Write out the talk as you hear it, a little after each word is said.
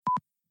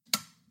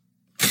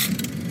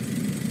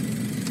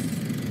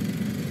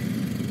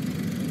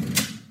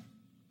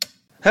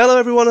Hello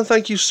everyone, and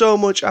thank you so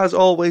much as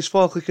always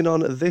for clicking on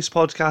this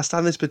podcast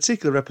and this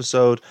particular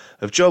episode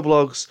of Joe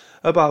Blogs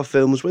about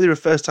films. Whether you're a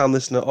first time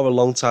listener or a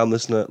long time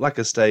listener, like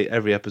I say,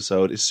 every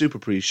episode is super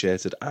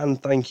appreciated, and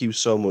thank you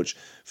so much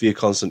for your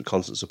constant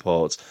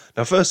support.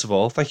 Now first of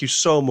all, thank you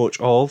so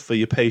much all for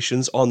your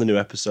patience on the new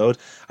episode.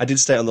 I did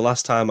state on the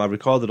last time I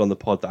recorded on the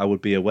pod that I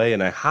would be away,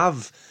 and I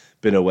have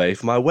been away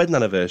for my wedding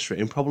anniversary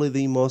in probably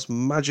the most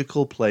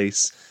magical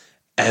place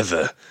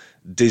ever.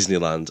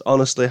 Disneyland.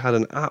 Honestly, had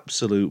an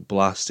absolute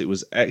blast. It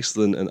was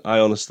excellent, and I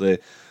honestly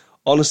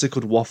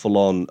could waffle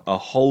on a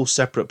whole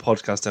separate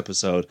podcast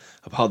episode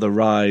about the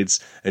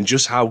rides and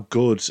just how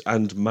good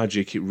and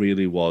magic it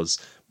really was.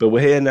 But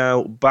we're here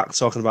now, back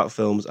talking about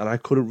films, and I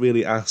couldn't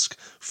really ask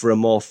for a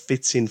more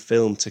fitting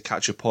film to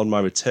catch upon my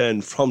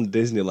return from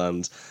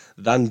Disneyland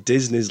than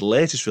Disney's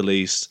latest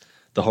release,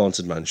 The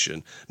Haunted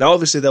Mansion. Now,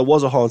 obviously, there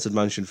was a Haunted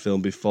Mansion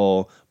film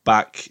before,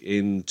 back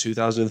in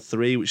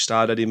 2003, which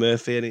starred Eddie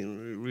Murphy, and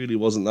it really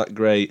wasn't that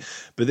great.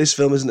 But this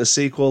film isn't a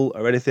sequel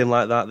or anything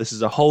like that. This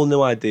is a whole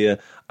new idea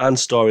and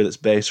story that's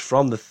based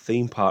from the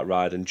theme park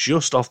ride. And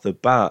just off the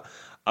bat,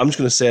 I'm just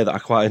going to say that I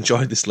quite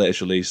enjoyed this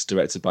latest release,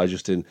 directed by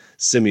Justin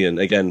Simien.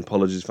 Again,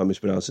 apologies if I'm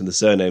mispronouncing the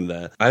surname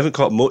there. I haven't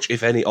caught much,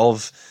 if any,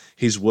 of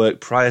his work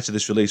prior to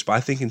this release, but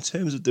I think in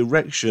terms of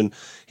direction,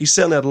 he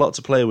certainly had a lot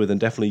to play with and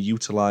definitely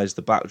utilised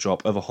the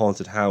backdrop of a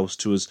haunted house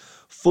to as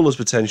full as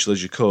potential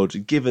as you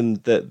could,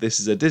 given that this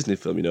is a Disney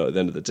film, at the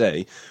end of the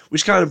day,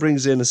 which kind of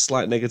brings in a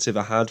slight negative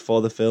I had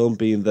for the film,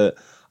 being that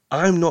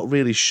I'm not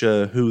really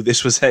sure who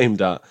this was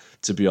aimed at,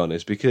 to be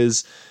honest,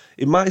 because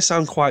it might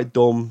sound quite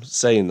dumb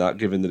saying that,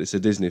 given that it's a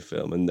Disney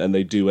film, and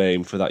they do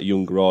aim for that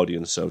younger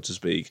audience, so to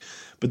speak.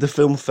 But the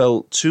film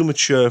felt too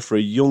mature for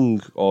a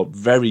young or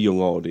very young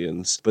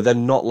audience, but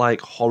then not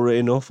like horror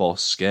enough or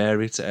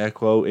scary, to air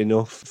quote,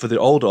 enough for the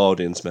older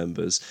audience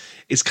members.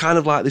 It's kind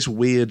of like this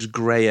weird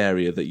grey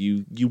area that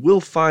you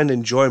will find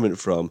enjoyment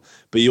from,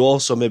 but you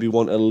also maybe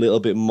want a little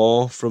bit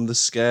more from the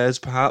scares,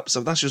 perhaps.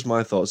 So that's just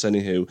my thoughts,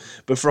 anywho.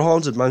 But for a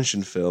Haunted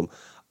Mansion film,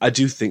 I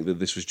do think that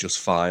this was just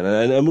fine,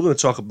 and we're going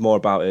to talk more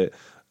about it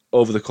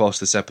over the course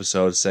of this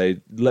episode.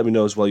 Let me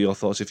know as well your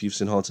thoughts if you've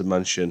seen Haunted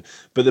Mansion.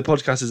 But the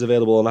podcast is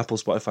available on Apple,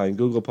 Spotify and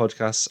Google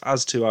Podcasts,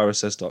 as to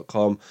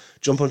rss.com.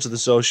 Jump onto the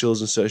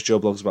socials and search Joe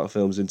Blogs About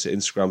Films into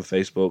Instagram,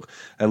 Facebook,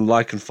 and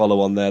like and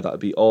follow on there. That'd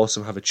be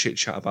awesome. Have a chit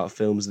chat about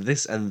films,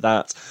 this and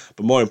that.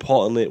 But more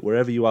importantly,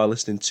 wherever you are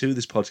listening to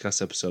this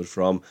podcast episode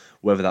from,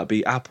 whether that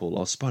be Apple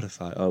or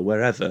Spotify or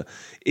wherever,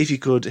 if you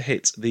could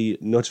hit the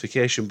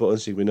notification button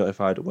so you can be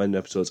notified when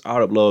episodes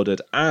are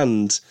uploaded,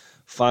 and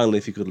finally,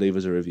 if you could leave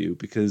us a review,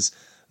 because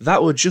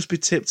that would just be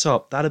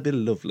tip-top. That'd be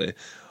lovely.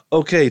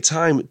 Okay,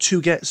 time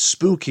to get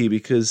spooky,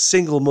 because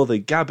single mother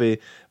Gabby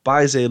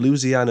buys a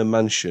Louisiana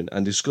mansion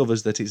and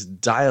discovers that it's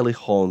direly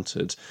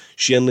haunted.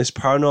 She enlists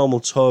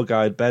paranormal tour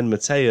guide Ben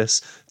Mateus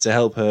to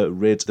help her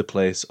rid the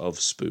place of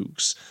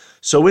spooks.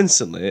 So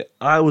instantly,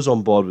 I was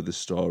on board with this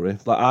story.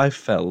 I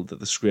felt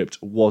that the script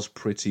was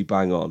pretty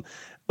bang on,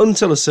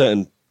 until a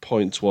certain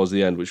point towards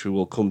the end, which we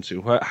will come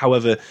to.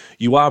 However,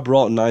 you are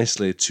brought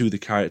nicely to the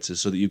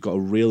characters so that you've got a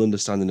real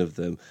understanding of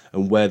them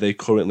and where they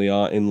currently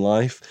are in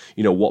life,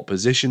 what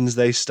positions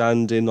they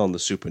stand in on the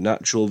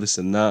supernatural, this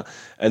and that,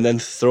 and then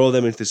throw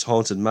them into this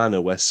haunted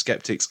manor where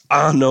skeptics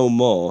are no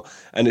more,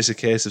 and it's a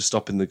case of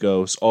stopping the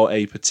ghost, or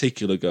a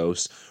particular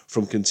ghost,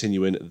 from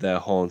continuing their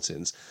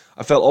hauntings.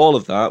 I felt all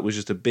of that was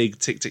just a big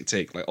tick.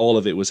 All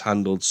of it was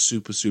handled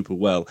super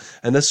well.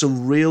 And there's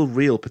some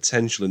real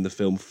potential in the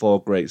film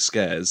for great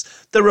scares.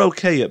 They're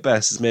okay at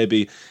best. It's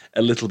maybe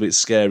a little bit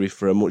scary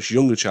for a much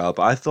younger child,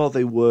 but I thought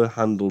they were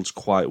handled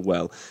quite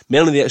well.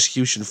 Mainly the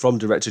execution from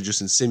director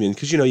Justin Simien,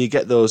 because, you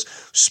get those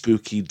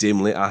spooky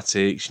dim lit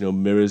attics,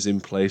 mirrors in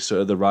place,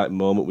 so at the right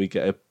moment we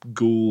get a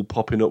ghoul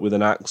popping up with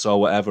an axe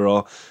or whatever,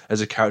 or as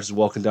a character's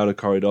walking down a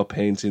corridor,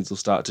 paintings will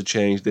start to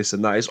change, this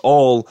and that. It's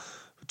all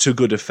to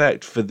good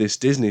effect for this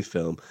Disney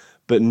film,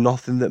 but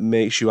nothing that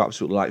makes you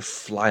absolutely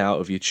fly out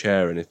of your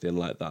chair or anything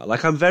like that.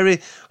 I'm very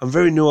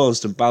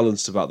nuanced and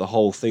balanced about the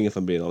whole thing, if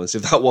I'm being honest,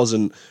 if that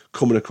wasn't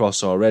coming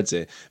across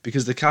already,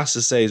 because the cast, I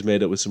say, is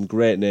made up with some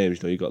great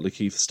names. You've got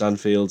LaKeith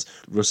Stanfield,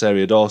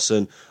 Rosario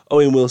Dawson,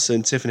 Owen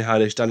Wilson, Tiffany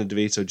Haddish, Danny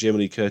DeVito, Jamie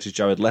Lee Curtis,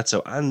 Jared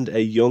Leto, and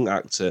a young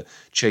actor,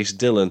 Chase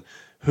Dillon,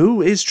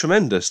 who is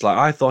tremendous.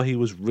 I thought he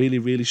was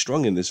really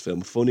strong in this film.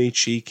 Funny,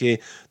 cheeky,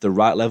 the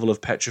right level of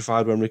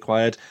petrified when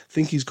required.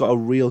 Think he's got a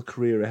real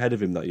career ahead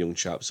of him, that young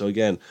chap. So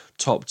again,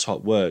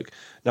 top work.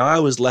 Now, I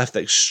was left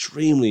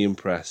extremely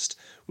impressed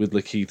with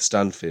LaKeith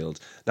Stanfield.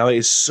 Now, it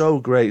is so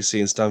great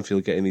seeing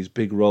Stanfield getting these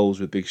big roles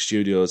with big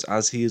studios,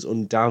 as he is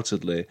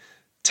undoubtedly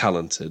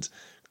talented.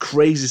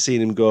 Crazy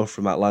seeing him go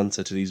from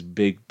Atlanta to these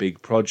big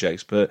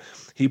projects, but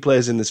he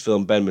plays in this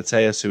film Ben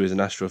Mateus, who is an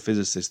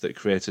astrophysicist that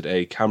created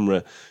a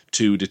camera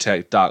to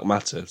detect dark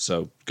matter,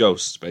 so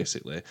ghosts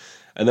basically.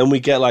 And then we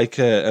get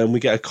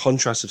a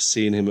contrast of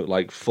seeing him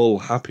at full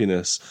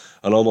happiness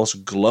and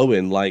almost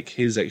glowing, like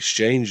his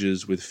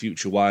exchanges with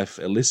future wife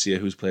Alicia,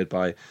 who's played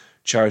by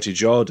Charity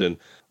Jordan.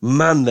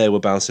 Man, they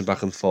were bouncing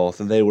back and forth,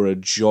 and they were a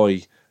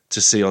joy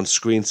to see on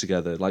screen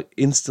together. Like,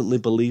 instantly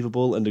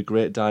believable and a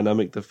great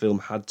dynamic the film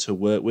had to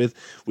work with,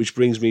 which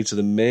brings me to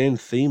the main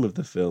theme of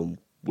the film,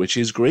 which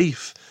is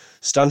grief.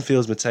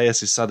 Stanfield's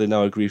Mateus is sadly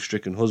now a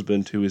grief-stricken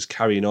husband who is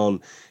carrying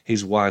on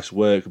his wife's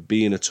work,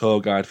 being a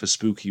tour guide for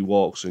spooky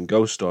walks and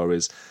ghost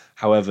stories.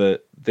 However,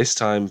 this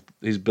time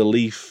his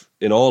belief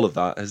in all of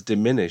that has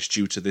diminished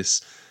due to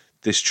this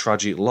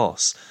tragic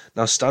loss.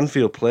 Now,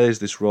 Stanfield plays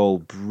this role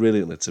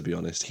brilliantly, to be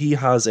honest. He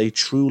has a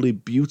truly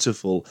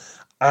beautiful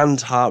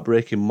and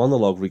heartbreaking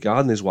monologue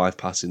regarding his wife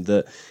passing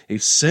that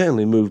it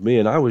certainly moved me,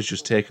 and I was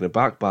just taken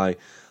aback by,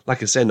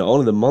 like I say, not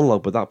only the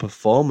monologue, but that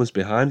performance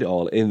behind it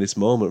all in this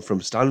moment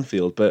from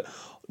Stanfield. But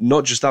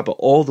not just that, but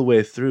all the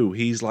way through,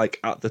 he's like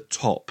at the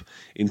top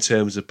in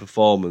terms of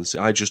performance.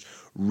 I just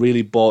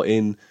really bought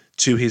in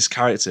to his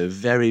character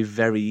very,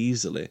 very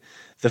easily.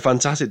 The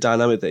fantastic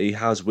dynamic that he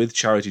has with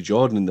Charity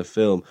Jordan in the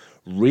film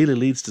really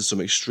leads to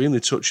some extremely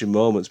touching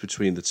moments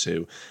between the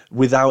two,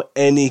 without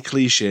any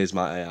cliches,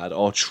 might I add,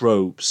 or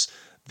tropes.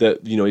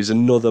 That, you know, is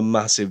another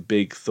massive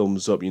big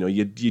thumbs up. You know,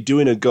 you're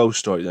doing a ghost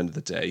story at the end of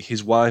the day.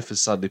 His wife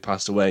has sadly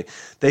passed away.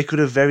 They could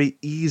have very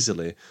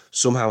easily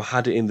somehow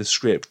had it in the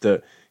script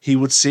that he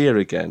would see her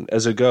again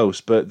as a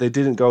ghost, but they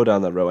didn't go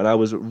down that road, and I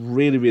was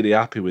really, really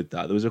happy with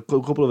that. There was a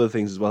couple of other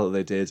things as well that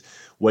they did,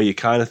 where you're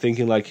kind of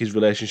thinking like his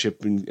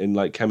relationship in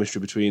like chemistry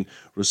between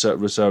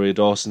Rosario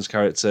Dawson's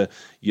character,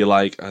 you're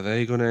like, are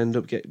they going to end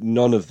up getting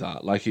none of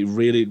that? Like, it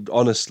really,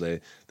 honestly,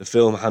 the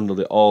film handled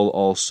it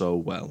all so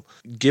well.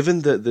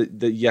 Given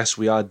that yes,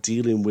 we are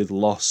dealing with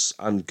loss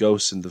and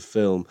ghosts in the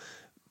film,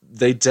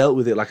 they dealt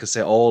with it, like I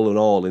say, all in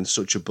all, in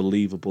such a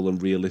believable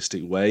and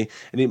realistic way.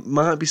 And it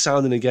might be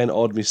sounding, again,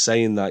 odd me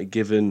saying that,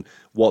 given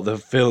what the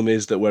film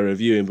is that we're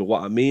reviewing, but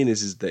what I mean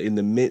is that in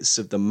the midst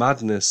of the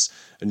madness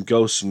and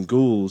ghosts and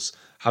ghouls,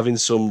 having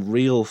some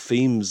real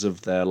themes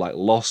of their, like,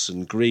 loss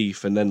and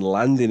grief, and then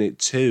landing it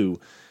too,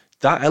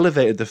 that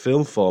elevated the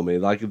film for me.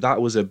 Like,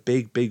 that was a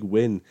big, big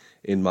win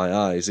in my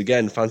eyes.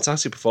 Again,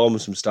 fantastic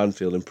performance from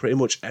Stanfield, and pretty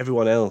much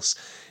everyone else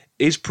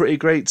is pretty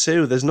great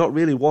too. There's not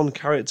really one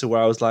character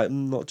where I was like,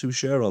 not too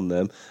sure on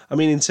them. I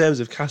mean, in terms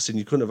of casting,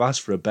 you couldn't have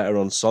asked for a better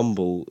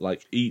ensemble.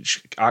 Like,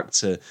 each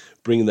actor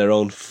bringing their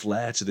own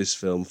flair to this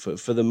film.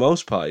 For the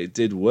most part, it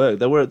did work.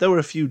 There were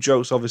a few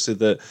jokes, obviously,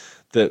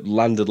 that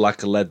landed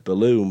like a lead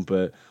balloon,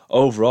 but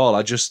overall,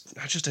 I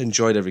just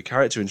enjoyed every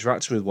character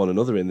interacting with one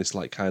another in this,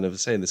 like, kind of,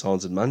 say, in this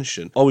haunted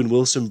mansion. Owen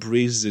Wilson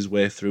breezes his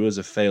way through as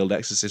a failed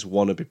exorcist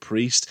wannabe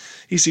priest.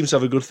 He seems to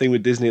have a good thing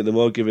with Disney at the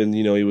moment, given,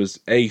 you know, he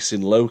was ace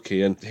in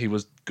Loki, and he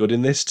was good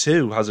in this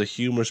too. Has a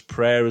humorous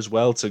prayer as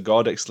well to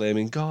God,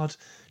 exclaiming, "God,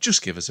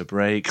 just give us a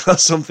break," or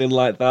something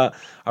like that.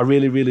 I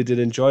really, really did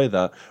enjoy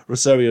that.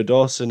 Rosario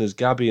Dawson as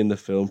Gabby in the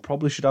film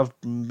probably should have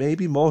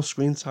maybe more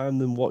screen time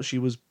than what she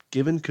was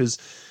given, because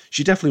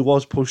she definitely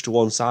was pushed to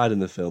one side in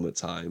the film at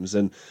times.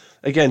 And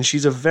again,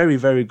 she's a very,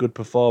 very good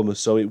performer,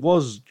 so it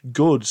was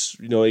good,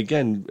 you know,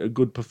 again, a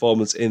good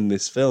performance in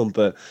this film,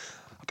 but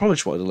I probably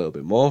just wanted a little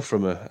bit more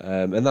from her,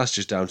 and that's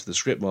just down to the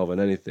script more than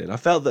anything. I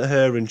felt that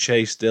her and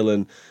Chase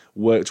Dillon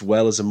worked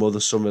well as a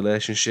mother-son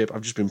relationship.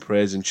 I've just been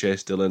praising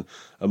Chase Dillon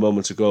a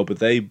moment ago, but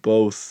they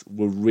both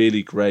were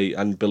really great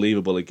and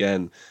believable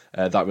again,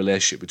 that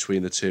relationship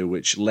between the two,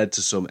 which led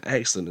to some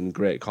excellent and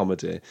great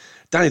comedy.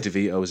 Danny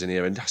DeVito was in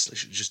here, and that's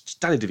just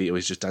Danny DeVito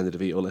is just Danny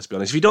DeVito, let's be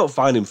honest. If you don't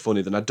find him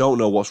funny, then I don't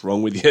know what's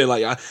wrong with you.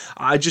 Like,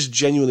 I just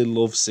genuinely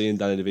love seeing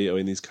Danny DeVito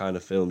in these kind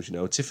of films, you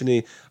know.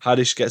 Tiffany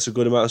Haddish gets a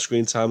good amount of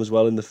screen time as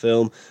well in the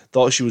film.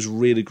 Thought she was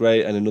really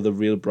great and another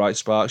real bright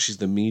spark. She's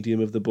the medium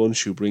of the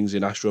bunch who brings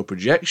in astral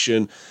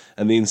projection,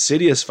 and the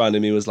Insidious fan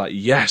in me was like,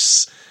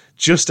 yes,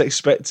 just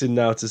expecting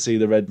now to see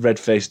the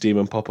red-faced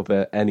demon pop up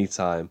at any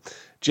time.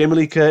 Jamie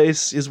Lee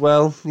Curtis as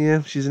well,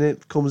 yeah, she's in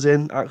it, comes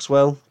in, acts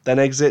well, then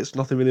exits,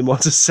 nothing really more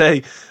to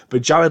say.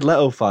 But Jared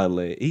Leto,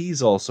 finally,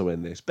 he's also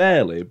in this,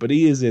 barely, but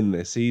he is in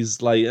this. He's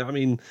like, I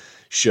mean,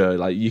 sure,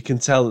 like, you can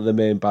tell that the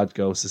main bad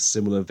ghost has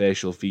similar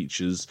facial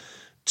features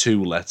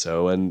to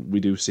Leto, and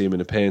we do see him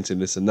in a painting,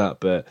 this and that,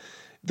 but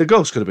the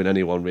ghost could have been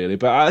anyone, really.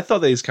 But I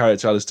thought that his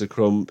character, Alistair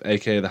Crumb,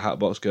 aka the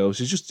Hatbox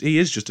Ghost, he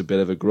is just a bit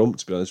of a grump,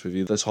 to be honest with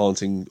you, that's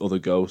haunting other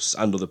ghosts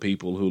and other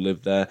people who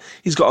live there.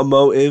 He's got a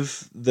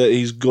motive that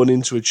he's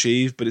gunning to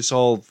achieve, but it's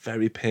all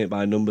very paint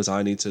by numbers.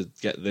 I need to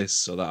get this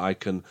so that I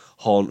can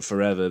haunt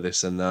forever,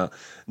 this and that.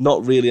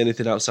 Not really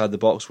anything outside the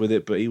box with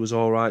it, but he was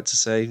all right to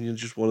say. You know,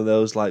 just one of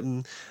those, like,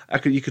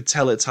 you could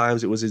tell at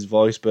times it was his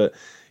voice, but,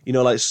 you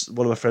know, like,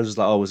 one of my friends was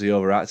like, oh, was he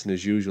overacting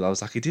as usual? I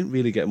was like, he didn't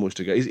really get much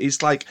to go.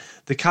 It's like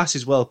the cast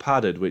is well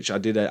padded, which I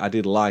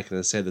did like, and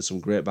I say there's some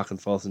great back and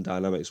forth and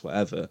dynamics,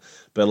 whatever.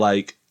 But,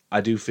 like,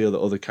 I do feel that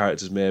other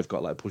characters may have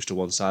got, like, pushed to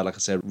one side. Like I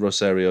said,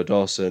 Rosario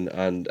Dawson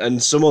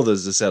and some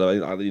others, as I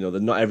said, you know,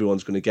 that not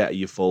everyone's going to get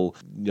your full,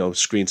 you know,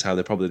 screen time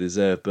they probably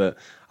deserve. But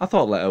I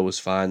thought Leto was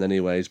fine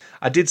anyways.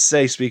 I did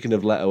say, speaking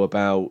of Leto,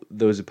 about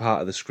there was a part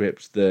of the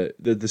script that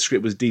the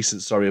script was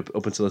decent,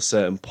 up until a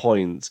certain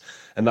point,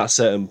 and that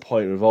certain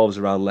point revolves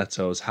around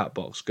Leto's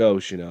Hatbox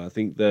Ghost, I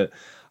think that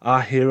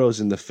our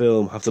heroes in the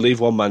film have to leave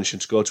one mansion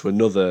to go to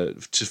another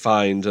to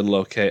find and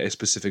locate a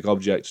specific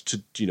object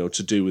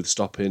to do with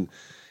stopping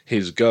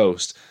his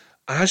ghost.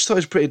 I just thought it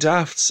was pretty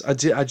daft. I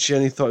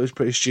genuinely thought it was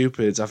pretty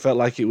stupid. I felt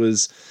like it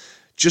was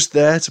just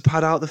there to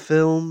pad out the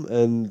film,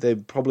 and they're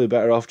probably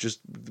better off just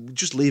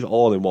leave it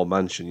all in one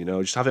mansion,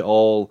 just have it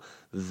all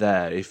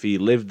there. If he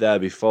lived there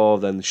before,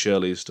 then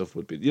surely his stuff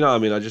would be, what I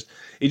mean?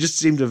 It just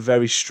seemed a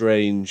very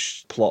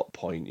strange plot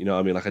point, what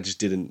I mean? Like, I just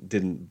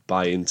didn't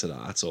buy into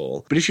that at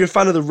all. But if you're a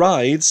fan of the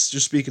rides,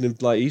 just speaking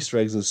of like Easter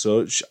eggs and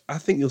such, I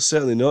think you'll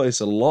certainly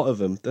notice a lot of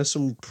them. There's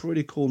some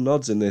pretty cool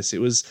nods in this.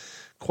 It was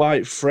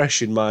quite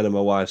fresh in mine and my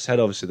wife's head,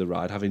 obviously, the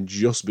ride, having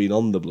just been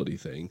on the bloody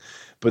thing.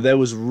 But there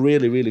was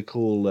really, really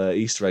cool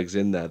Easter eggs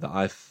in there that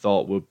I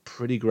thought were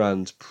pretty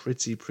grand,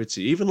 pretty.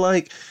 Even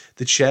like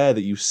the chair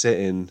that you sit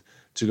in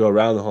to go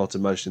around the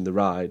Haunted Mansion in the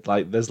ride,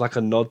 like there's like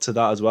a nod to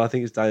that as well. I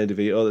think it's Danny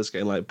DeVito that's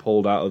getting like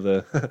pulled out of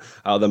the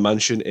out of the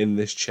mansion in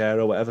this chair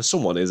or whatever.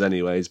 Someone is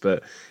anyways,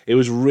 but it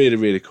was really,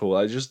 really cool.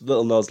 Like just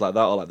little nods like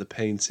that, or like the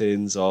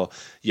paintings, or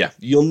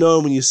you'll know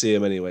when you see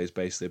them anyways,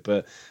 basically.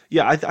 But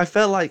yeah, I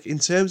felt like in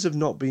terms of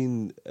not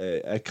being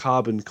a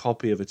carbon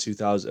copy of the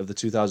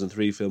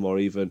 2003 film, or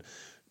even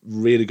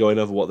really going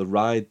over what the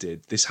ride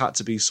did, this had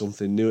to be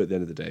something new at the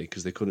end of the day,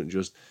 because they couldn't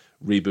just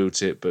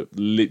reboot it, but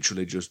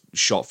literally just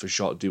shot for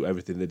shot do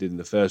everything they did in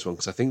the first one.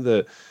 Because I think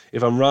that,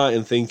 if I'm right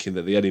in thinking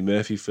that the Eddie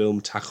Murphy film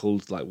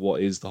tackled like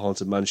what is the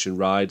Haunted Mansion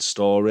ride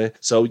story,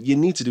 so you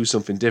need to do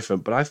something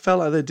different. But I felt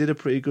like they did a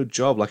pretty good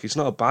job. Like, it's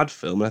not a bad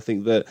film, and I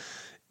think that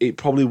it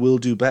probably will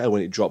do better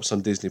when it drops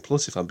on Disney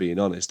Plus, if I'm being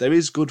honest. There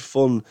is good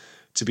fun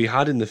to be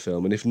had in the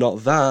film, and if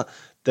not that,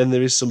 then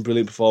there is some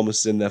brilliant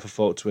performances in there for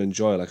folk to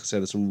enjoy. Like I said,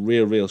 there's some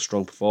real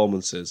strong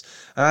performances.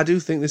 And I do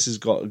think this has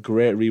got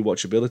great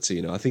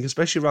rewatchability, I think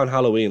especially around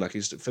Halloween, like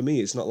for me,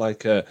 it's not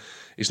like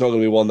it's not going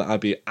to be one that I'd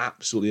be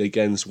absolutely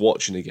against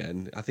watching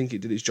again. I think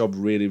it did its job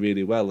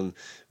really well, and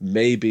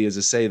maybe, as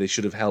I say, they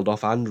should have held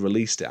off and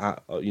released it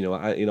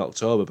in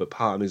October, but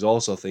part of me is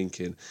also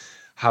thinking,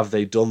 have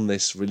they done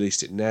this,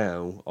 released it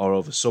now, or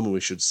over summer, we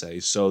should say,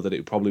 so that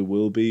it probably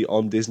will be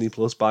on Disney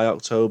Plus by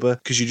October?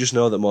 Because you just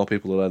know that more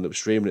people will end up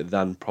streaming it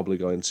than probably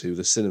going to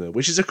the cinema,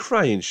 which is a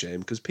crying shame,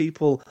 because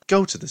people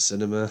go to the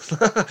cinema.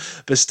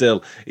 But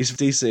still, it's a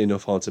decent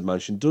enough Haunted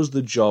Mansion. Does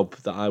the job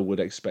that I would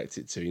expect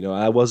it to.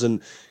 I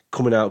wasn't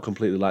coming out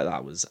completely like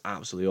that was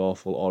absolutely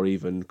awful, or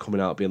even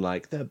coming out being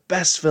like the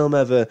best film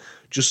ever,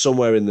 just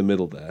somewhere in the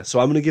middle there. So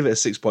I'm going to give it a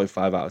 6.5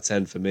 out of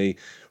 10 for me.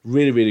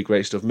 Really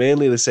great stuff.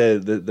 Mainly, they say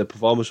the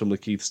performance from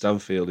LaKeith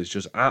Stanfield is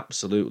just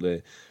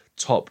absolutely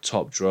top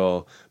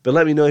draw. But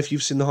let me know if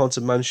you've seen The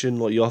Haunted Mansion,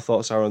 what your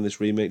thoughts are on this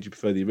remake. Do you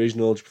prefer the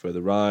original? Do you prefer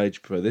the ride? Do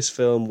you prefer this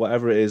film?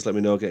 Whatever it is, let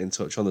me know. Get in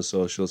touch on the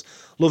socials.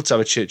 Love to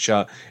have a chit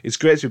chat. It's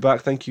great to be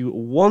back. Thank you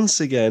once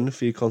again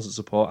for your constant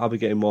support. I'll be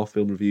getting more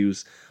film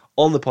reviews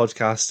on the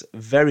podcast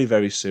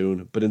very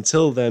soon. But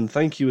until then,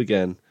 thank you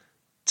again.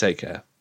 Take care.